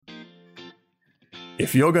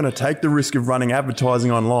If you're going to take the risk of running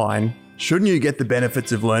advertising online, shouldn't you get the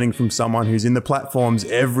benefits of learning from someone who's in the platforms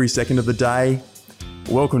every second of the day?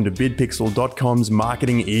 Welcome to BidPixel.com's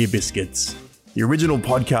Marketing Ear Biscuits, the original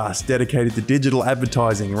podcast dedicated to digital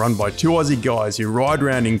advertising run by two Aussie guys who ride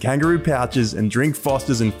around in kangaroo pouches and drink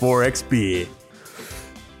Fosters and 4X beer.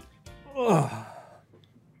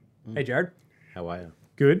 Hey, Jared. How are you?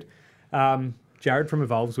 Good. Jared from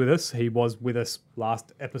Evolve's with us. He was with us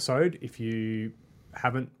last episode. If you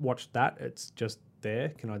haven't watched that, it's just there.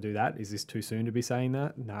 Can I do that? Is this too soon to be saying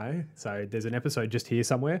that? No. So there's an episode just here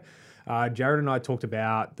somewhere. Jared and I talked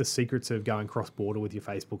about the secrets of going cross-border with your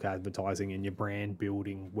Facebook advertising and your brand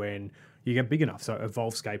building when you get big enough. So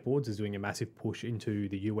Evolve Skateboards is doing a massive push into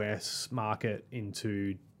the US market,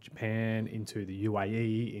 into Japan, into the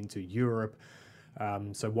UAE, into Europe.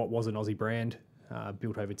 So what was an Aussie brand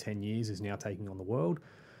built over 10 years is now taking on the world.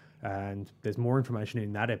 And there's more information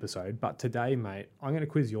in that episode. But today, mate, I'm going to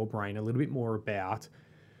quiz your brain a little bit more about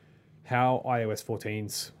how iOS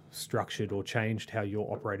 14's structured or changed how you're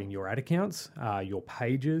operating your ad accounts, your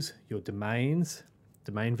pages, your domains,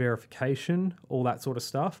 domain verification, all that sort of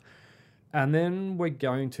stuff. And then we're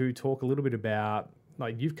going to talk a little bit about,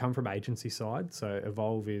 like, you've come from agency side. So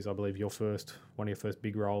Evolve is, I believe, one of your first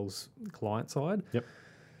big roles, client side. Yep.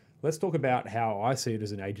 Let's talk about how I see it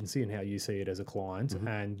as an agency and how you see it as a client. Mm-hmm.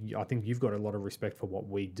 And I think you've got a lot of respect for what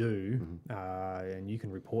we do, and you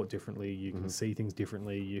can report differently. You can see things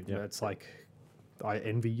differently. It's like I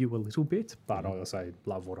envy you a little bit, but I also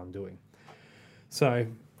love what I'm doing. So,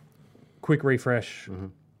 quick refresh.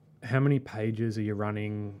 How many pages are you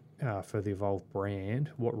running for the Evolve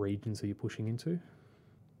brand? What regions are you pushing into?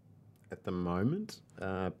 At the moment,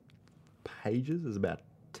 pages is about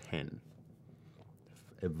 10.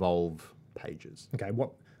 Evolve pages. Okay,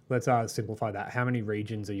 let's simplify that. How many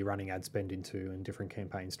regions are you running ad spend into and different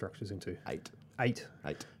campaign structures into? 8. 8.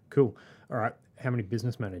 8. Cool. All right. How many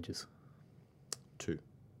business managers? 2. Do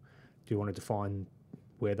you want to define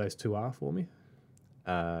where those 2 are for me?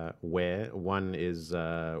 Where one is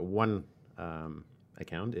one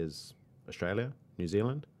account is Australia, New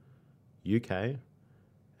Zealand, UK,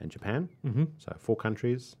 and Japan. So 4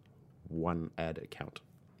 countries, 1 ad account.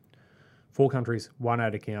 4 countries, 1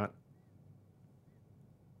 ad account,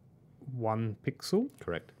 1 pixel.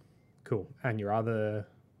 Correct. Cool. And your other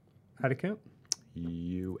ad account?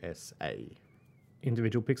 USA.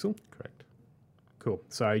 Individual pixel? Correct. Cool.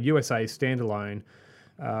 So USA standalone.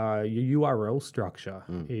 Your URL structure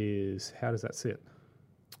is, how does that sit?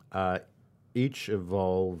 Each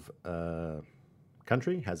Evolve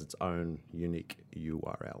country has its own unique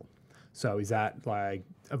URL. So is that like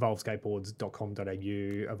evolveskateboards.com.au,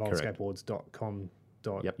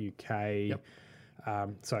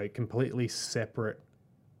 evolveskateboards.com.uk? So completely separate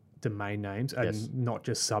domain names and not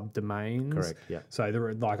just subdomains. Correct, yeah. So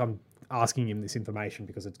I'm asking him this information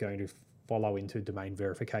because it's going to follow into domain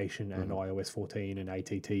verification and iOS 14 and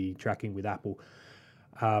ATT tracking with Apple.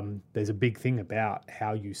 There's a big thing about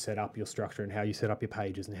how you set up your structure and how you set up your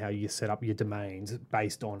pages and how you set up your domains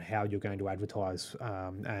based on how you're going to advertise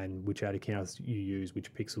and which ad accounts you use,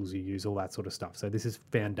 which pixels you use, all that sort of stuff. So this is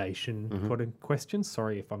foundation kind of questions.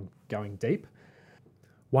 Sorry if I'm going deep.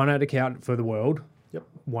 1 ad account for the world. Yep.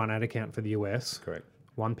 1 ad account for the US. Correct.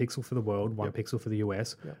 1 pixel for the world, 1 pixel for the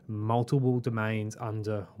US, multiple domains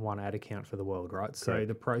under 1 ad account for the world, right? So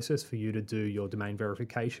the process for you to do your domain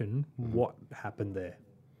verification, what happened there?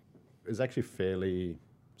 It's actually fairly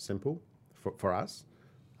simple for us.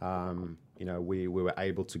 We were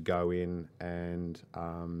able to go in and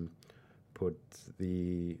put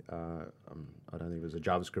the, I don't think it was a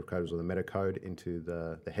JavaScript code, it was the meta code into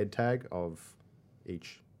the head tag of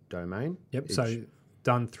each domain. Yep, so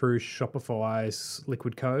done through Shopify's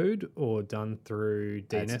Liquid Code or done through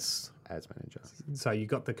DNS? Ads Manager. So you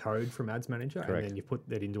got the code from Ads Manager Correct. and then you put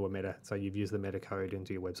that into a meta. So you've used the meta code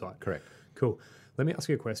into your website. Correct. Cool. Let me ask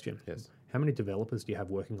you a question. Yes. How many developers do you have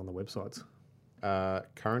working on the websites?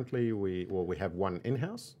 Currently, we have 1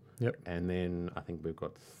 in-house. Yep. And then I think we've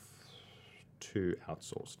got 2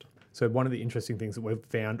 outsourced. So one of the interesting things that we've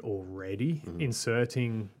found already,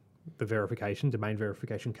 inserting the domain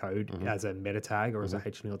verification code as a meta tag or as a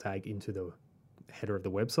HTML tag into the header of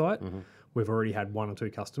the website, we've already had 1 or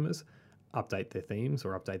 2 customers update their themes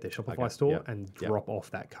or update their Shopify store and drop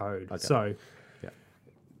off that code. So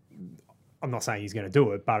I'm not saying he's going to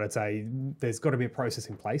do it, but there's got to be a process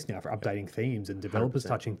in place now for updating themes and developers 100%.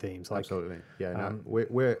 touching themes. Like, absolutely. Yeah.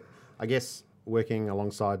 We're I guess working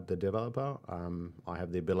alongside the developer, I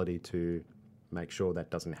have the ability to make sure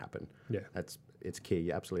that doesn't happen. Yeah. It's key.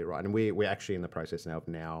 You're absolutely right. And we're actually in the process now of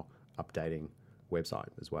updating website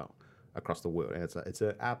as well. across the world. And it's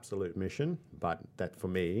an absolute mission, but that for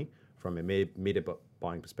me, from a media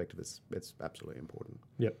buying perspective, it's absolutely important.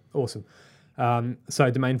 Yep, awesome.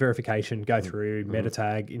 So domain verification, go through meta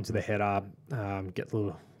tag into the header, get the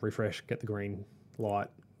little refresh, get the green light.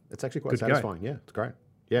 It's actually quite Good to go. satisfying. Yeah, it's great.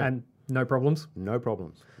 Yeah, And no problems. no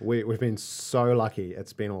problems. We've been so lucky.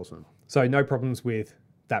 It's been awesome. So no problems with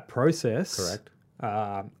that process. Correct.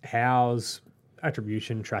 How's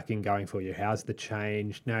attribution tracking going for you? How's the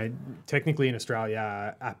change? Now, technically in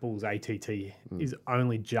Australia, Apple's ATT is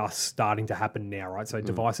only just starting to happen now, right? So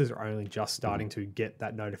devices are only just starting to get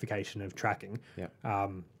that notification of tracking. Yeah.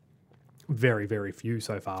 Very, very few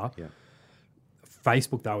so far. Yeah.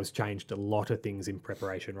 Facebook, though, has changed a lot of things in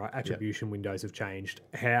preparation, right? Attribution windows have changed.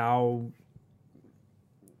 How...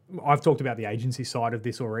 I've talked about the agency side of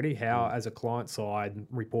this already. How, as a client side,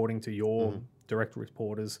 reporting to your direct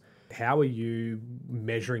reporters, how are you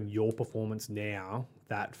measuring your performance now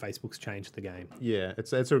that Facebook's changed the game? Yeah,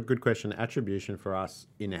 it's a good question. Attribution for us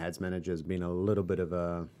in Ads Manager has been a little bit of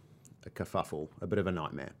a kerfuffle, a bit of a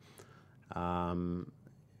nightmare.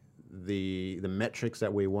 The metrics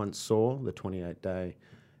that we once saw, the 28-day,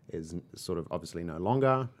 is sort of obviously no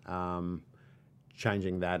longer.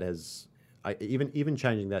 Changing that even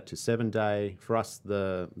changing that to 7-day, for us,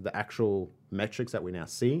 the actual metrics that we now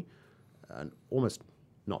see are almost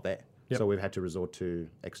not there. Yep. So we've had to resort to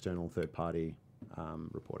external third-party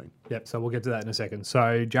reporting. Yep, so we'll get to that in a second.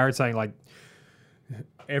 So Jared's saying, like,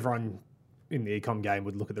 everyone in the ecom game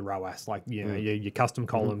would look at the ROAS, like, you know, your custom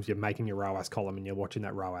columns, you're making your ROAS column and you're watching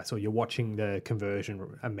that ROAS, or you're watching the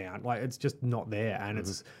conversion amount. Like, it's just not there. And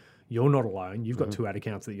it's, you're not alone. You've got 2 ad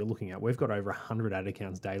accounts that you're looking at. We've got over 100 ad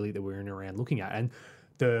accounts daily that we're in and around looking at. And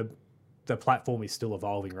the platform is still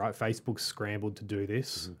evolving, right? Facebook's scrambled to do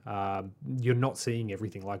this. You're not seeing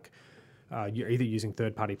everything. Like, you're either using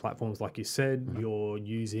third-party platforms, like you said, you're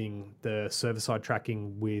using the server-side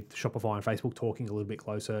tracking with Shopify and Facebook talking a little bit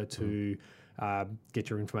closer to get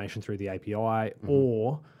your information through the API,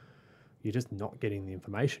 or you're just not getting the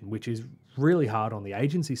information, which is really hard on the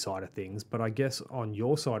agency side of things. But I guess on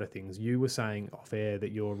your side of things, you were saying off air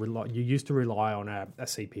that you used to rely on a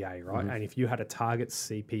CPA, right? And if you had a target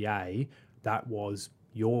CPA, that was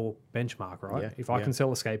your benchmark, right? Yeah, If I can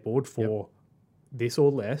sell a skateboard for this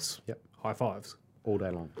or less, high fives. All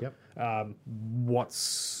day long. Yep. How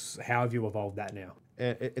have you evolved that now?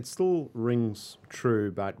 It still rings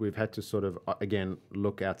true, but we've had to sort of, again,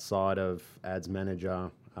 look outside of Ads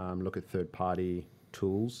Manager, look at third-party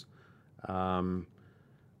tools.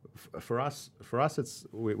 For us,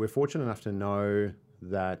 we're fortunate enough to know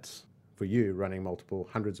that for you, running multiple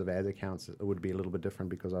hundreds of ad accounts, it would be a little bit different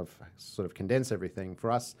because I've sort of condensed everything.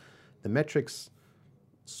 For us, the metrics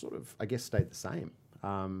sort of, I guess, stayed the same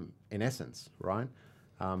in essence, right?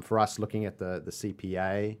 For us, looking at the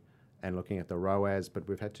CPA and looking at the ROAS, but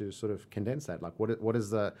we've had to sort of condense that. Like, what is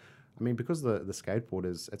the... I mean, because the skateboard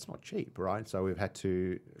it's not cheap, right? So we've had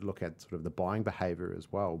to look at sort of the buying behavior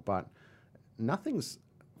as well. But nothing's,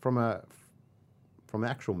 from an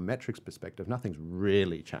actual metrics perspective, nothing's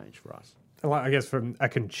really changed for us. Well, I guess from a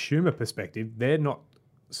consumer perspective, they're not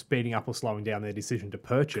speeding up or slowing down their decision to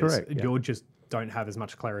purchase. Correct, yeah. You just don't have as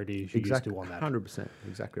much clarity as you used to on that. 100%,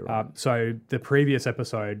 exactly right. So the previous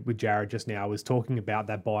episode with Jared just now was talking about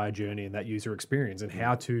that buyer journey and that user experience and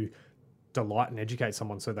how to delight and educate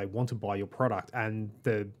someone so they want to buy your product. And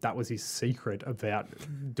that was his secret about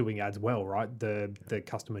doing ads well, right? The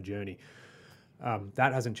customer journey.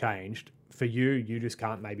 That hasn't changed. For you just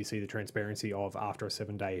can't maybe see the transparency of after a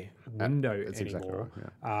 7-day window anymore. Exactly right,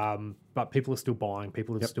 yeah. But people are still buying,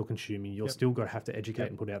 people are still consuming. You're still got to have to educate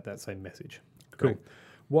and put out that same message. Cool.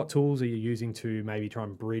 What tools are you using to maybe try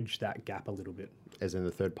and bridge that gap a little bit? As in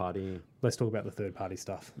the third party? Let's talk about the third party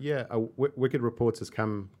stuff. Yeah, Wicked Reports has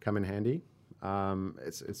come in handy.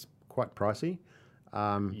 It's quite pricey.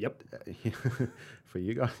 Yep. For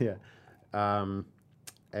you guys, yeah.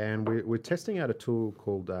 And we're testing out a tool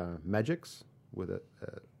called Magix with a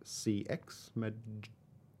CX.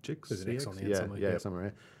 Magix. There's an X on the end somewhere. Yeah,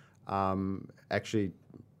 somewhere. Actually,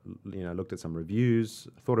 looked at some reviews.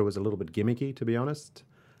 Thought it was a little bit gimmicky, to be honest.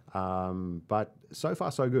 But so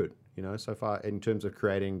far, so good. So far in terms of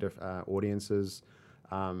creating audiences,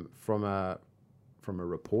 from a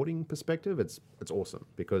reporting perspective, it's awesome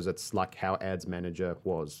because it's like how Ads Manager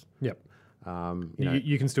was. Yep.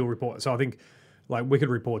 You can still report. So I think like Wicked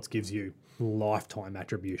Reports gives you lifetime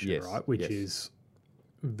attribution, right? Which is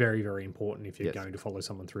very, very important if you're going to follow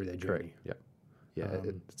someone through their journey. Correct. Yeah.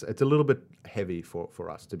 It's a little bit heavy for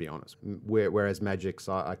us, to be honest. Whereas Magix,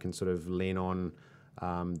 I can sort of lean on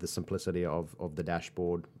the simplicity of the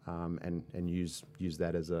dashboard and use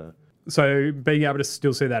that as a... So being able to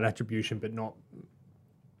still see that attribution, but not,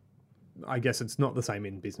 I guess it's not the same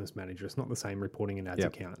in Business Manager. It's not the same reporting in ads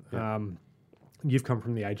account. You've come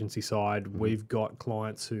from the agency side. We've got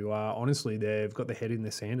clients who are, honestly, they've got their head in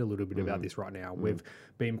the sand a little bit about this right now. We've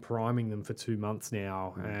been priming them for 2 months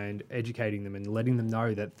now and educating them and letting them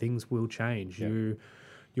know that things will change.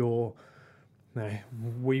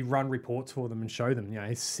 We run reports for them and show them,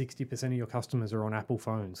 60% of your customers are on Apple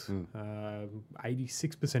phones.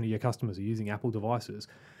 86% of your customers are using Apple devices.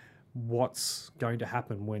 What's going to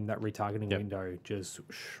happen when that retargeting window just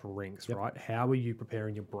shrinks, right? How are you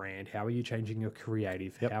preparing your brand? How are you changing your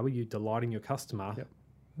creative? How are you delighting your customer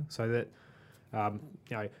so that,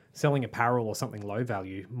 selling apparel or something low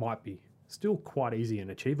value might be still quite easy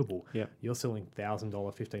and achievable. You're selling $1,000,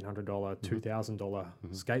 $1,500, $2,000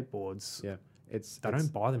 skateboards. They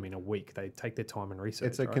don't buy them in a week. They take their time and research.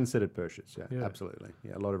 It's a considered purchase, absolutely.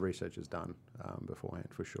 Yeah, a lot of research is done beforehand,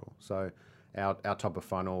 for sure. So our top of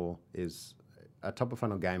funnel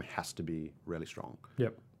game has to be really strong.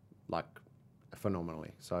 Like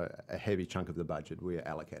phenomenally. So a heavy chunk of the budget we are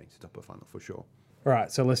allocating to top of funnel, for sure. All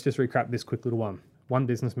right, so let's just recap this quick little one. 1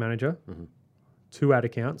 business manager, 2 ad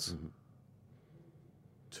accounts,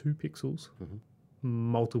 2 pixels,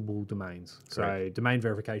 multiple domains. Correct. So domain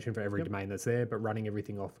verification for every domain that's there, but running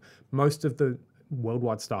everything off. Most of the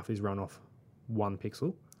worldwide stuff is run off 1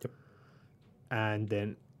 pixel. And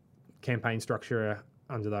then campaign structure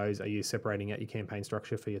under those, are you separating out your campaign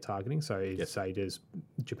structure for your targeting? So say, does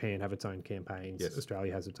Japan have its own campaigns?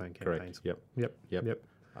 Australia has its own campaigns. Correct.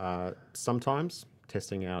 Sometimes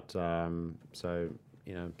testing out,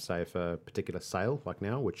 say if a particular sale, like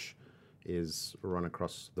now, which is run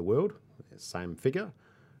across the world, same figure,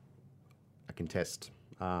 I can test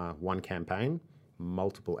 1 campaign,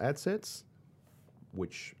 multiple ad sets,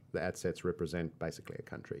 which the ad sets represent basically a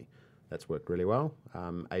country. That's worked really well.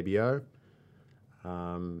 ABO,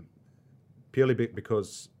 purely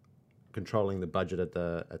because controlling the budget at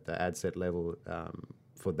the ad set level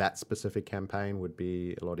for that specific campaign would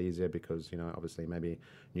be a lot easier because, obviously maybe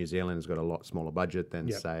New Zealand has got a lot smaller budget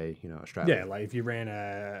than say, Australia. Yeah, like if you ran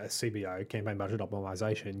a CBO, campaign budget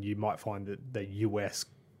optimization, you might find that the US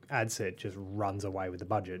ad set just runs away with the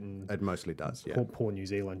budget. And it mostly does, Poor New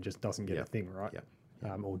Zealand just doesn't get a thing, right?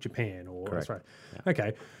 Or Japan or Australia.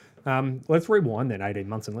 Okay. Let's rewind then 18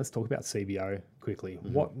 months and let's talk about CBO quickly.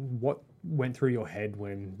 What went through your head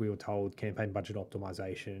when we were told campaign budget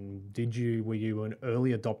optimization? Were you an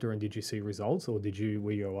early adopter and did you see results, or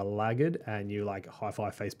were you a laggard and you like high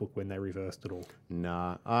five Facebook when they reversed it all?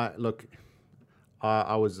 Nah, look,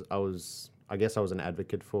 I guess I was an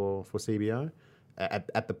advocate for CBO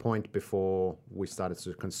at the point before we started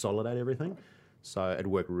to consolidate everything. So it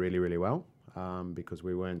worked really, really well because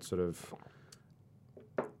we weren't sort of,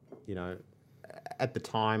 at the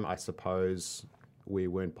time, I suppose we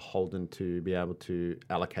weren't beholden to be able to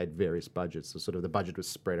allocate various budgets. So sort of the budget was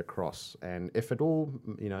spread across. And if at all,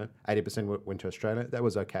 80% went to Australia, that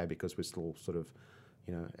was okay because we're still sort of,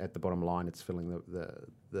 at the bottom line, it's filling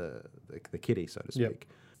the kitty, so to speak.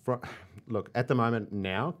 Look, at the moment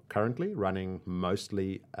now, currently running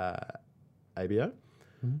mostly ABO.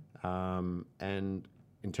 And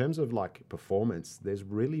in terms of like performance, there's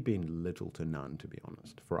really been little to none, to be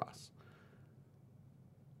honest, for us.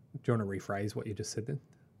 Do you want to rephrase what you just said then?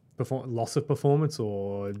 Loss of performance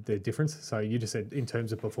or the difference? So you just said in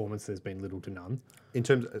terms of performance, there's been little to none. In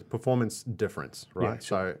terms of performance difference, right? Yeah,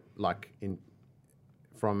 sure. So like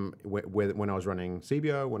from when I was running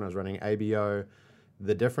CBO, when I was running ABO,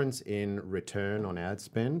 the difference in return on ad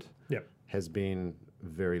spend has been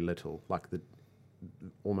very little. Like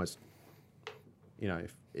almost,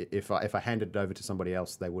 if I handed it over to somebody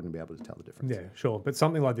else, they wouldn't be able to tell the difference. Yeah, sure. But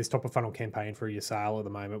something like this top of funnel campaign for your sale at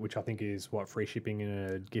the moment, which I think is free shipping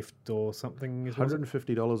and a gift or something, is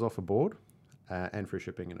 $150 off a board and free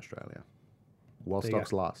shipping in Australia while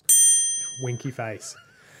stocks last. Winky face.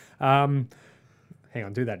 Hang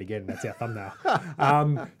on, do that again. That's our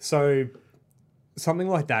thumbnail. So something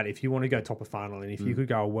like that, if you want to go top of funnel and if you could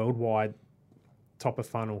go a worldwide top of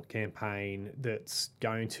funnel campaign that's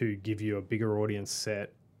going to give you a bigger audience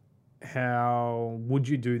set, how would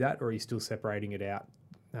you do that? Or are you still separating it out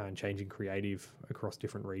and changing creative across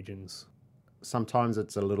different regions? Sometimes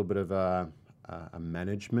it's a little bit of a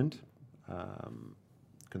management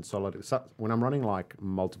consolidate. So when I'm running like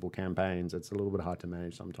multiple campaigns, it's a little bit hard to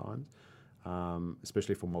manage sometimes,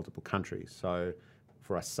 especially for multiple countries. So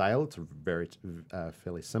for a sale, it's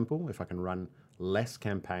fairly simple. If I can run less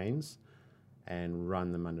campaigns and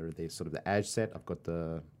run them under the sort of the ad set, I've got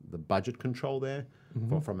the budget control there.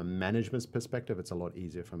 From a management's perspective, it's a lot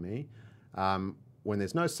easier for me. when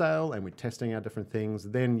there's no sale and we're testing out different things,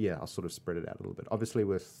 then yeah, I'll sort of spread it out a little bit. Obviously,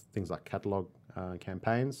 with things like catalog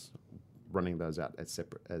campaigns, running those out as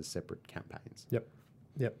separate campaigns. Yep.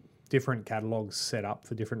 Different catalogs set up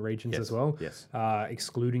for different regions Yes, as well. yes.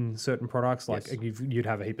 Excluding certain products, like Yes. you'd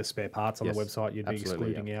have a heap of spare parts on the Yes, website. You'd absolutely,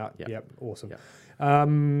 be excluding yeah. out. Yeah. Yep. Awesome. Yeah.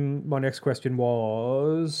 My next question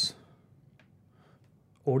was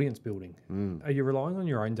audience building. Are you relying on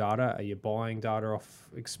your own data? Are you buying data off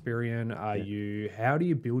Experian? How do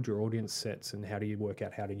you build your audience sets, and how do you work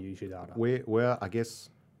out how to use your data? We're I guess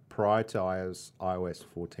prior to iOS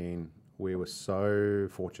 14, we were so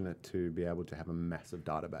fortunate to be able to have a massive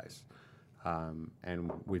database,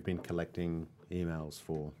 and we've been collecting emails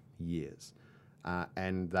for years.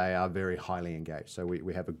 And they are very highly engaged. So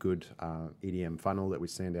we have a good EDM funnel that we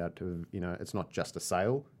send out to, it's not just a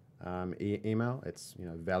sale email, it's,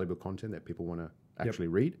 valuable content that people want to actually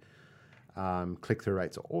read. Click-through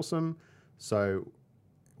rates are awesome. So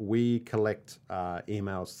we collect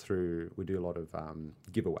emails we do a lot of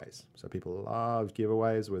giveaways. So people love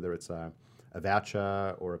giveaways, whether it's a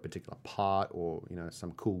voucher or a particular part or,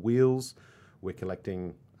 some cool wheels. We're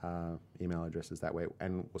collecting email addresses that way,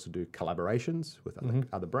 and also do collaborations with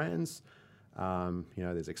other brands.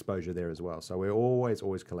 There's exposure there as well. So we're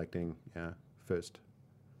always collecting first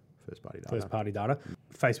party data. First party data.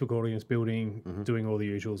 Facebook audience building, doing all the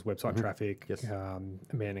usuals, website traffic, Yes.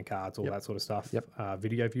 abandoned cards, all that sort of stuff. Yep.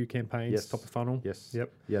 Video view campaigns, Yes. top of funnel. Yes.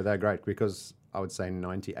 Yep. Yeah, they're great because I would say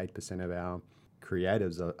 98% of our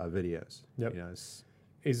creatives are videos. Yep.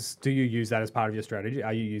 It's- Do you use that as part of your strategy?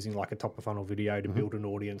 Are you using like a top of funnel video to build an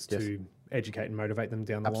audience Yes. to educate and motivate them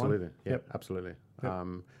down the Absolutely. line? Yeah, absolutely.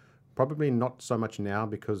 Probably not so much now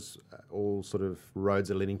because all sort of roads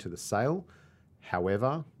are leading to the sale.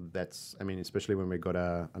 However, especially when we've got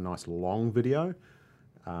a nice long video,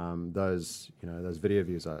 those video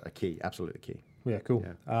views are key, absolutely key. Yeah, cool.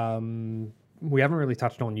 We haven't really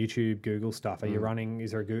touched on YouTube, Google stuff. Are you running?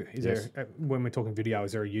 Is there when we're talking video?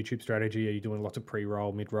 Is there a YouTube strategy? Are you doing lots of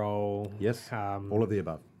pre-roll, mid-roll? Yes, all of the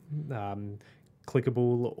above.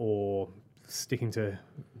 Clickable or sticking to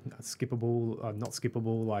skippable? Not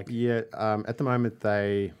skippable. At the moment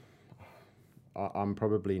I'm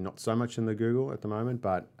probably not so much in the Google at the moment,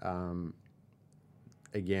 but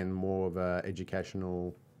again, more of a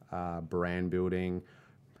educational brand building.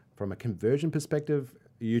 From a conversion perspective,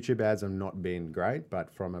 YouTube ads have not been great,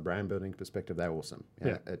 but from a brand building perspective, they're awesome.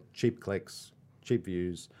 Cheap clicks, cheap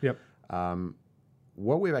views. Yep.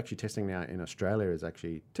 What we're actually testing now in Australia is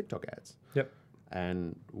actually TikTok ads. Yep.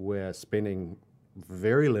 And we're spending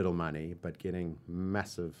very little money, but getting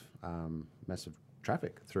massive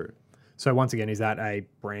traffic through. So once again, is that a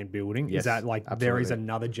brand building? Yes, Is that like absolutely. there is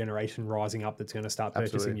another generation rising up that's going to start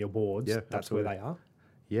purchasing Absolutely. your boards? Yeah, That's absolutely. where they are.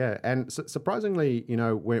 Yeah, and surprisingly,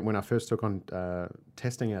 when I first took on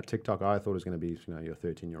testing out TikTok, I thought it was going to be, your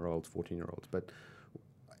 13-year-olds, 14-year-olds,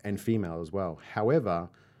 and female as well. However,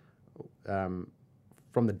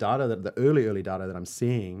 from the data, the early data that I'm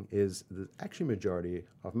seeing is the actually majority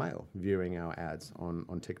of male viewing our ads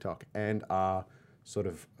on TikTok and are sort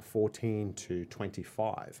of 14 to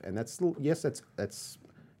 25, and that's that's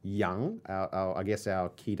young. I guess our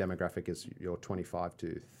key demographic is your 25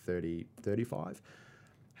 to 30, 35.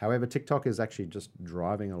 However, TikTok is actually just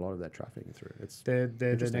driving a lot of that traffic through. They're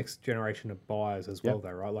the next generation of buyers as well, though,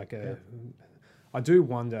 right? I do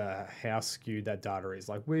wonder how skewed that data is.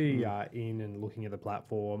 Like we are in and looking at the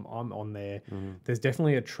platform. I'm on there. There's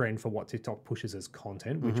definitely a trend for what TikTok pushes as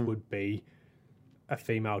content, which would be a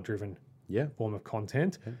female-driven form of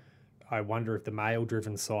content. I wonder if the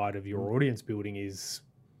male-driven side of your audience building is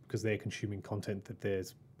because they're consuming content that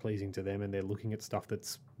there's pleasing to them and they're looking at stuff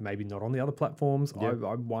that's maybe not on the other platforms. I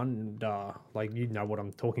wonder, like, what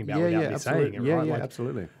I'm talking about without me saying it, right? Yeah, like,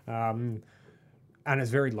 absolutely. And it's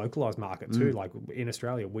a very localized market too. Like in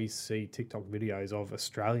Australia, we see TikTok videos of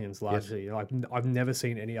Australians largely. Like I've never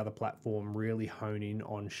seen any other platform really hone in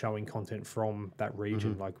on showing content from that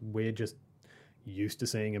region. Like we're just used to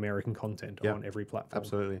seeing American content on every platform.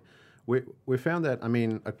 Absolutely. We found that,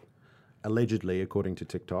 allegedly, according to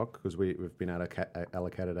TikTok, because we've been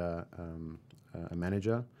allocated a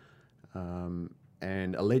manager,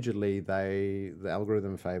 and allegedly the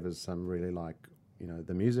algorithm favors some really like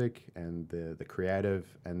the music and the creative,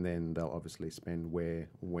 and then they'll obviously spend where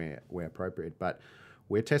appropriate. But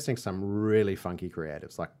we're testing some really funky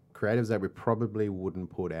creatives, like creatives that we probably wouldn't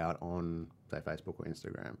put out on say Facebook or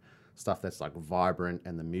Instagram. Stuff that's like vibrant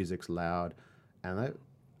and the music's loud, and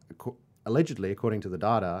allegedly, according to the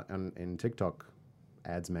data in TikTok,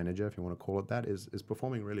 ads manager, if you want to call it that, is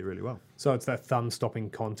performing really, really well. So it's that thumb-stopping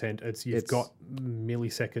content. You've got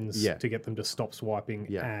milliseconds to get them to stop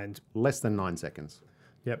swiping, and less than 9 seconds.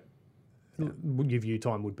 Yep. Your view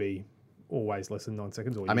time would be always less than 9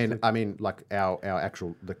 seconds. Or I mean, like our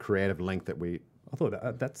actual the creative length that we. I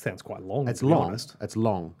thought that sounds quite long. It's long. It's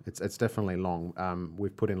long. It's definitely long.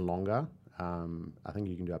 We've put in longer. I think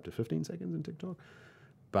you can do up to 15 seconds in TikTok.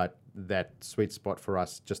 But that sweet spot for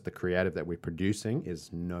us, just the creative that we're producing, is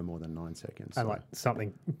no more than 9 seconds. And like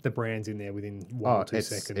something, the brand's in there within 1 or 2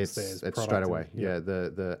 seconds. It's straight away.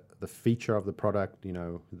 The feature of the product,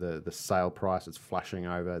 the sale price, it's flashing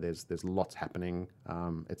over. There's lots happening.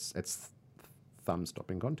 It's thumb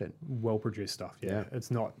stopping content. Well produced stuff. Yeah.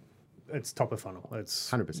 It's top of funnel. It's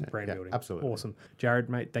 100% brand building. Absolutely. Awesome. Jared,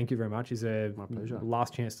 mate, thank you very much. Is there my pleasure.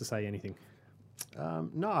 Last chance to say anything?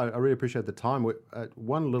 No, I really appreciate the time.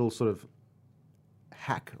 One little sort of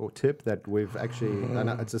hack or tip that we've actually,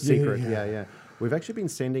 it's a secret. Yeah. We've actually been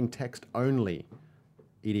sending text only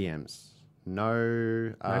EDMs.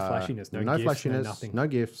 No flashiness, no GIFs, flashiness, no nothing. No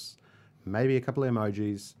GIFs, maybe a couple of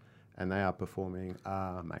emojis, and they are performing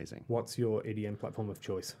amazing. What's your EDM platform of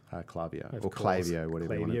choice? Klaviyo Of or course. Klaviyo,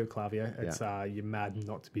 whatever you want to. Klaviyo. It's you're mad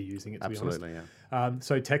not to be using it. To Absolutely, be honest.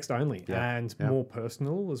 So text only and yeah. more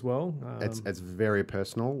personal as well. It's very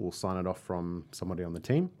personal. We'll sign it off from somebody on the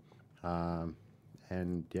team,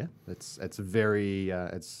 and it's very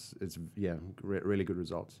really good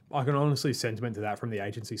results. I can honestly sentiment to that from the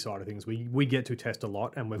agency side of things. We get to test a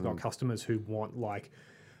lot, and we've got customers who want like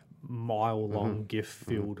mile-long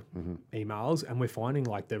GIF-filled emails, and we're finding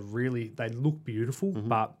like they look beautiful,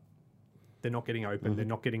 but they're not getting open, they're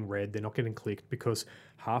not getting read, they're not getting clicked because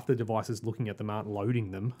half the devices looking at them aren't loading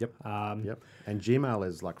them. Yep. And Gmail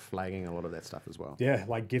is like flagging a lot of that stuff as well. Yeah,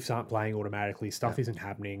 like GIFs aren't playing automatically, stuff isn't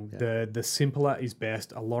happening. The simpler is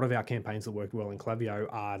best. A lot of our campaigns that work well in Klaviyo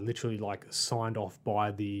are literally like signed off by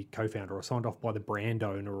the co-founder or signed off by the brand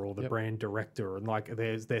owner or the brand director, and like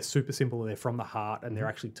they're super simple, they're from the heart, and they're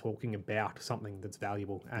actually talking about something that's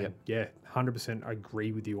valuable. And 100%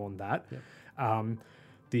 agree with you on that.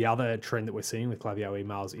 The other trend that we're seeing with Klaviyo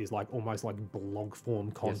emails is like almost like blog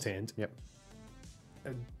form content. Yes.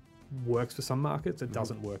 It works for some markets, it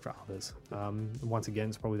doesn't work for others. Once again,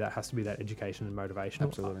 it's probably that has to be that education and motivation.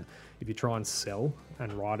 Absolutely. If you try and sell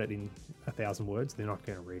and write it in 1,000 words, they're not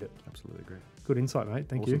going to read it. Absolutely agree. Good insight, mate.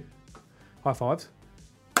 Thank you. High fives.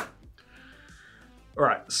 All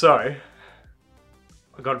right, so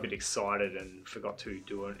I got a bit excited and forgot to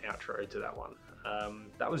do an outro to that one.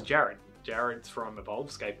 That was Jared. Jared's from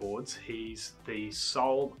Evolve Skateboards. He's the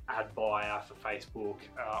sole ad buyer for Facebook.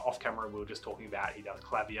 Off camera, we were just talking about he does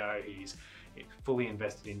Klaviyo. He's fully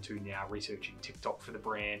invested into now researching TikTok for the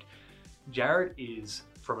brand. Jared is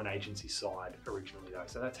from an agency side originally though,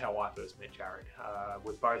 so that's how I first met Jared.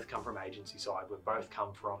 We've both come from agency side. We've both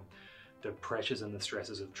come from the pressures and the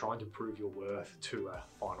stresses of trying to prove your worth to a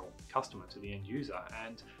final customer, to the end user.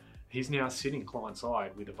 And he's now sitting client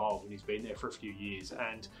side with Evolve, and he's been there for a few years.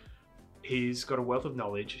 And he's got a wealth of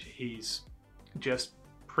knowledge. He's just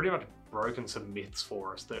pretty much broken some myths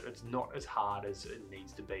for us that it's not as hard as it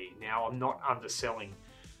needs to be. Now, I'm not underselling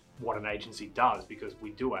what an agency does because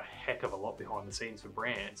we do a heck of a lot behind the scenes for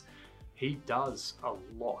brands. He does a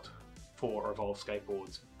lot for Evolve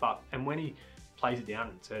Skateboards, and when he plays it down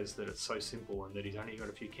and says that it's so simple and that he's only got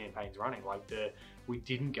a few campaigns running, we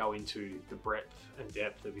didn't go into the breadth and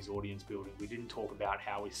depth of his audience building. We didn't talk about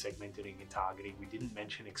how he's segmenting and targeting. We didn't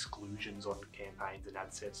mention exclusions on campaigns and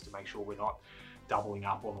ad sets to make sure we're not doubling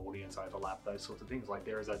up on audience overlap, those sorts of things. Like,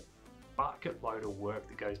 there is a bucket load of work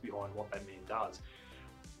that goes behind what that man does.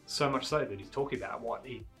 So much so that he's talking about what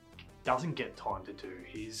he doesn't get time to do.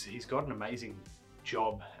 He's got an amazing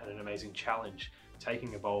job and an amazing challenge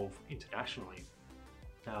taking Evolve internationally.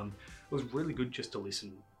 It was really good just to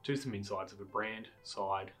listen to some insights of a brand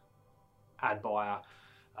side, ad buyer.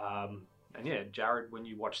 And yeah, Jared, when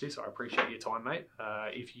you watch this, I appreciate your time, mate.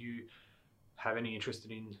 If you have any interest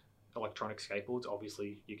in electronic skateboards,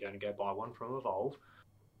 obviously you're going to go buy one from Evolve.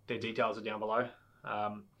 Their details are down below.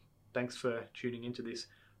 Thanks for tuning into this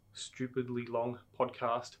stupidly long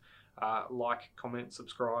podcast. Like, comment,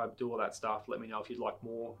 subscribe, do all that stuff. Let me know if you'd like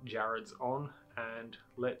more Jared's on, and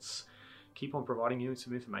let's keep on providing you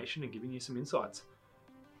some information and giving you some insights.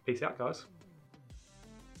 Peace out, guys.